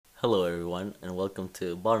Hello, everyone, and welcome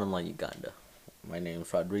to Bottom Line Uganda. My name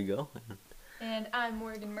is Rodrigo. And I'm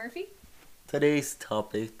Morgan Murphy. Today's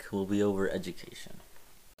topic will be over education,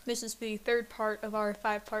 This is the third part of our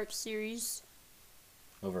 5-part series.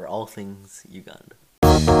 over all things Uganda.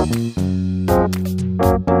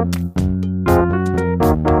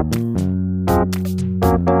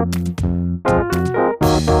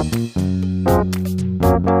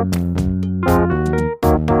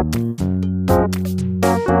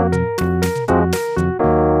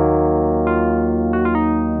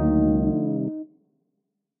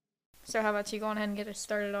 So how about you go on ahead and get us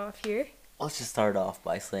started off here? Let's just start off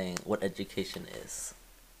by saying what education is.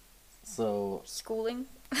 So, Schooling.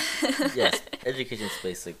 yes, education is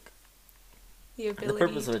basic. The The ability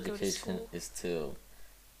purpose to of go to education school. is to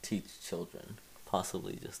teach children,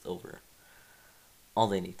 possibly just over all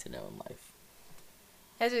they need to know in life.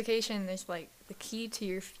 Education is like the key to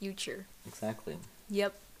your future. Exactly.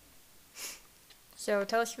 Yep. So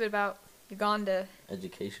tell us a bit about Uganda.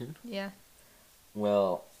 Education. Yeah.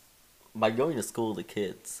 Well, by going to school, the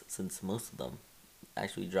kids, since most of them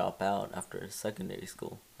actually drop out after secondary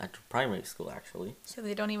school, after primary school actually, So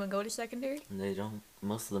they don't even go to secondary? and they don't,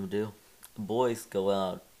 most of them do. Boys go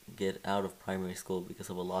out, get out of primary school because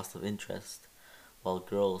of a loss of interest, while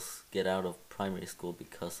girls get out of primary school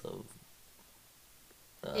because of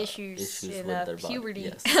Issues in with their body. puberty.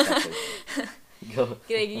 Yes, exactly. Go.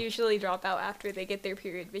 They usually drop out after they get their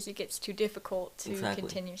period because it gets too difficult to Exactly.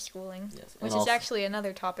 continue schooling. Yes, Which and is actually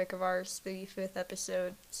another topic of ours, the 5th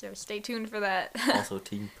episode. So stay tuned for that. also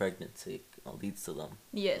teen pregnancy leads to them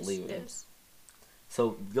Yes, leaving. yes.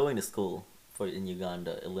 So going to school in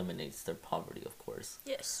Uganda eliminates their poverty, of course.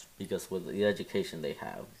 Yes. Because with the education they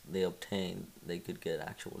have, they could get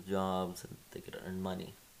actual jobs and they could earn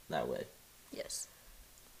money that way. Yes.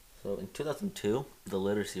 So in 2002, the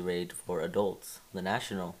literacy rate for adults, the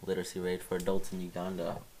national literacy rate for adults in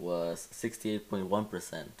Uganda was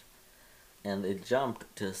 68.1%, and it jumped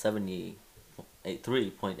to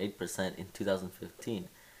 73.8% in 2015.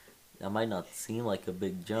 That might not seem like a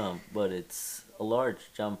big jump, but it's a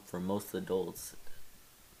large jump for most adults.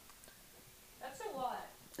 That's a lot.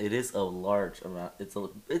 It is a large amount.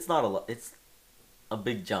 It's not a lot. It's a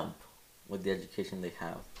big jump with the education they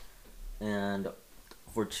have, and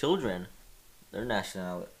for children, their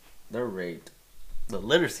rate, the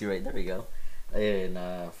literacy rate. There we go. In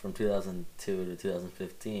from 2002 to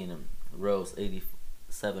 2015, rose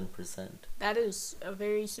 87%. That is a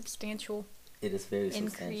very substantial. It is very Increase.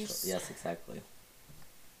 substantial. Yes, exactly.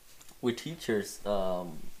 With teachers,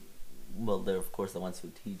 well, they're of course the ones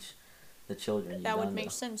who teach the children in That would Uganda.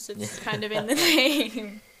 make sense. Yeah. It's kind of in the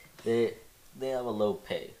name. They have a low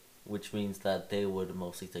pay, which means that they would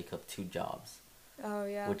mostly take up two jobs, Oh,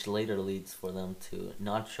 yeah. which later leads for them to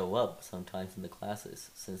not show up sometimes in the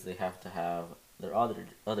classes since they have to have their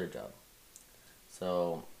other job.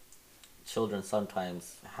 So, children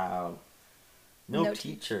sometimes have no No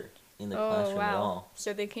teacher in the Oh, classroom at wow. all.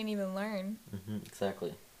 So they can't even learn.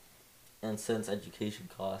 Exactly. And since education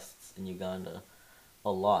costs in Uganda a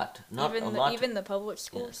lot, not even a the, lot, even the public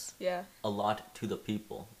schools. Yeah. a lot to the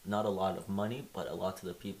people, not a lot of money, but a lot to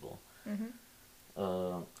the people.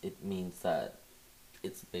 Mhm. It means that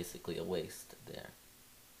it's basically a waste there.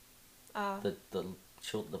 The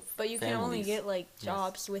But you can only families- get like yes.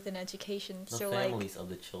 jobs with an education. the So families of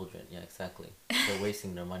the children, yeah, exactly. They're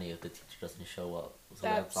wasting their money if the teacher doesn't show up. So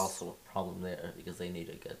that's That's- also a problem there because they need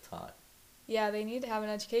to get taught. yeah, they need to have an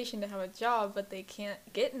education to have a job, but they can't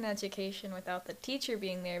get an education without the teacher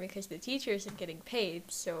being there because the teacher isn't getting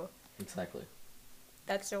paid. So Exactly.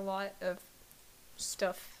 that's a lot of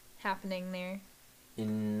stuff happening there.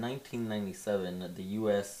 In 1997, the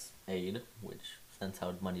U.S. aid, which sends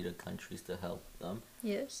out money to countries to help them,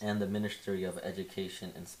 Yes. and the Ministry of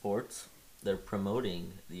Education and Sports, they're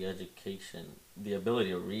promoting the ability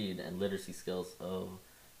to read and literacy skills of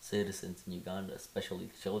citizens in Uganda, especially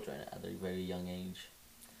children at a very young age,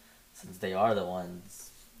 since they are the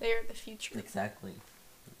ones, They are the future. exactly,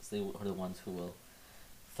 they are the ones who will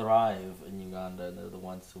thrive in Uganda, and they're the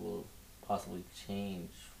ones who will possibly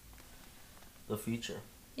change the future,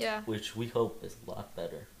 Yeah. which we hope is a lot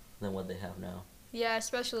better than what they have now. Yeah,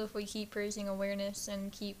 especially if we keep raising awareness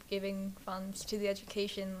and keep giving funds to the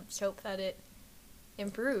education. Let's hope that it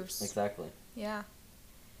improves. Exactly. Yeah.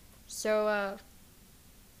 So,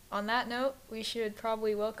 on that note, we should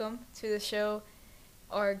probably welcome to the show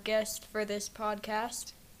our guest for this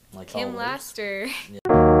podcast, Like Kim always. Laster.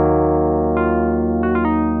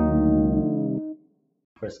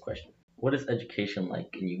 First question. What is education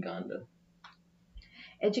like in Uganda?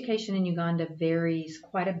 Education in Uganda varies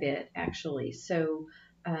quite a bit, actually. So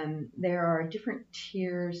There are different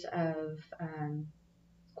tiers of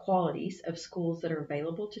qualities of schools that are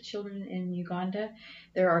available to children in Uganda.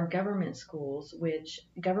 There are government schools, which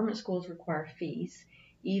government schools require fees,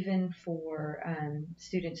 even for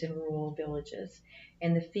students in rural villages.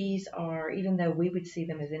 And the fees are, even though we would see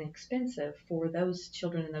them as inexpensive, for those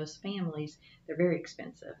children and those families, they're very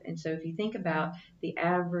expensive. And so if you think about the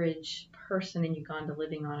average person in Uganda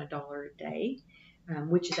living on $1 a day,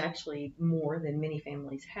 which is actually more than many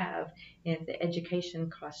families have, and if the education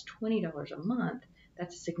costs $20 a month,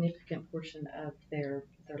 that's a significant portion of their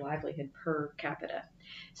livelihood per capita.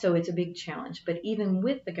 So it's a big challenge. But even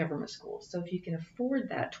with the government schools, so if you can afford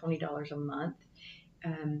that $20 a month,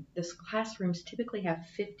 the classrooms typically have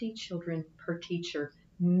 50 children per teacher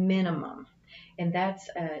minimum, and that's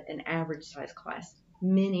an average size class.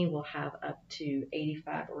 Many will have up to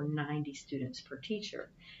 85 or 90 students per teacher.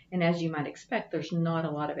 And as you might expect, there's not a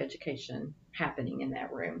lot of education happening in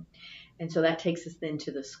that room. And so that takes us then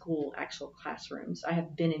to the school actual classrooms. I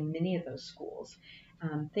have been in many of those schools.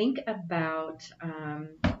 Think about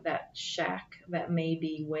that shack that may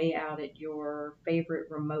be way out at your favorite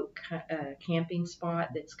remote camping spot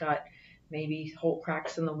that's got maybe whole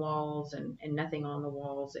cracks in the walls and nothing on the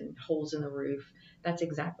walls and holes in the roof. That's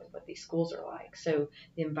exactly what these schools are like. So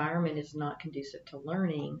the environment is not conducive to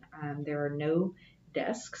learning. There are no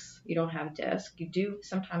desks. You don't have desks. You do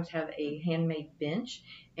sometimes have a handmade bench,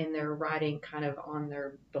 and they're writing kind of on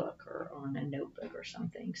their book or on a notebook or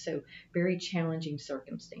something. So very challenging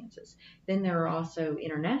circumstances. Then there are also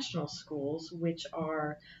international schools, which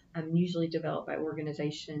are usually developed by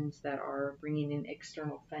organizations that are bringing in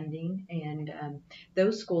external funding, and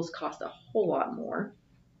those schools cost a whole lot more.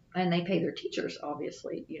 And they pay their teachers,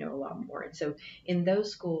 obviously, a lot more. And so in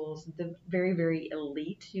those schools, the very, very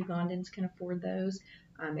elite Ugandans can afford those.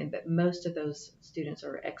 But most of those students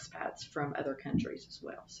are expats from other countries as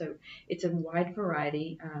well. So it's a wide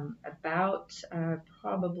variety.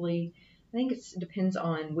 Probably, I think it depends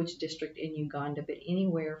on which district in Uganda, but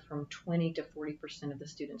anywhere from 20 to 40% of the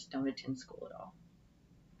students don't attend school at all.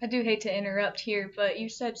 I do hate to interrupt here, but you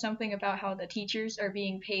said something about how the teachers are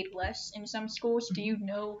being paid less in some schools. Do you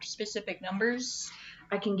know specific numbers?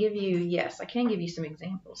 I can give you some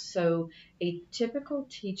examples. So a typical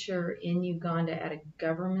teacher in Uganda at a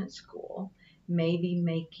government school may be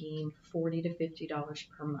making $40 to $50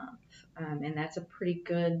 per month. And that's a pretty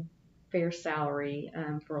good fair salary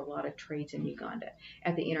for a lot of trades in Uganda.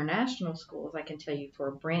 At the international schools, I can tell you, for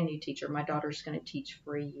a brand new teacher, my daughter's going to teach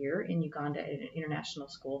for a year in Uganda at an international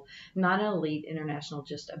school, not an elite international,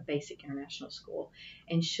 just a basic international school,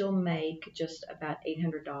 and she'll make just about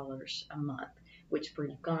 $800 a month, which for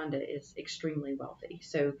Uganda is extremely wealthy.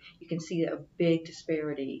 So you can see a big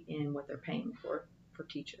disparity in what they're paying for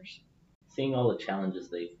teachers. Seeing all the challenges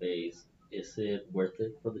they face, is it worth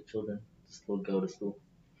it for the children to still go to school?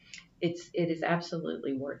 It is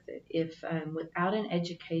absolutely worth it. If without an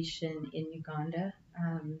education in Uganda,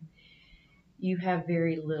 you have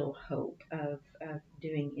very little hope of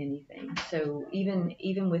doing anything. So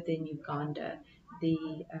even within Uganda,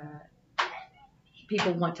 the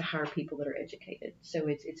people want to hire people that are educated. So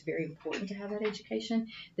it's very important to have that education.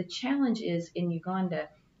 The challenge is in Uganda,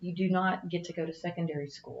 you do not get to go to secondary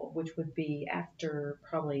school, which would be after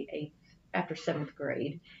after 7th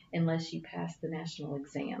grade, unless you pass the national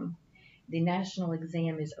exam. The national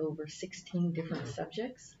exam is over 16 different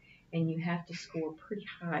subjects, and you have to score pretty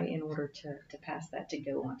high in order to pass that to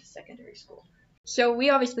go on to secondary school. So we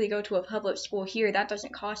obviously go to a public school here. That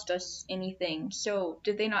doesn't cost us anything. So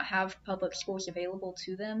did they not have public schools available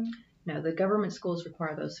to them? No, the government schools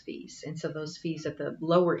require those fees. And so those fees at the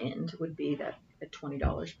lower end would be that at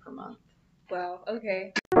 $20 per month. Wow,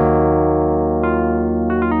 okay.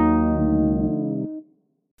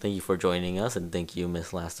 Thank you for joining us, and thank you,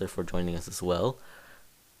 Ms. Laster, for joining us as well.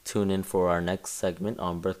 Tune in for our next segment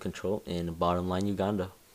on birth control in Bottom Line Uganda.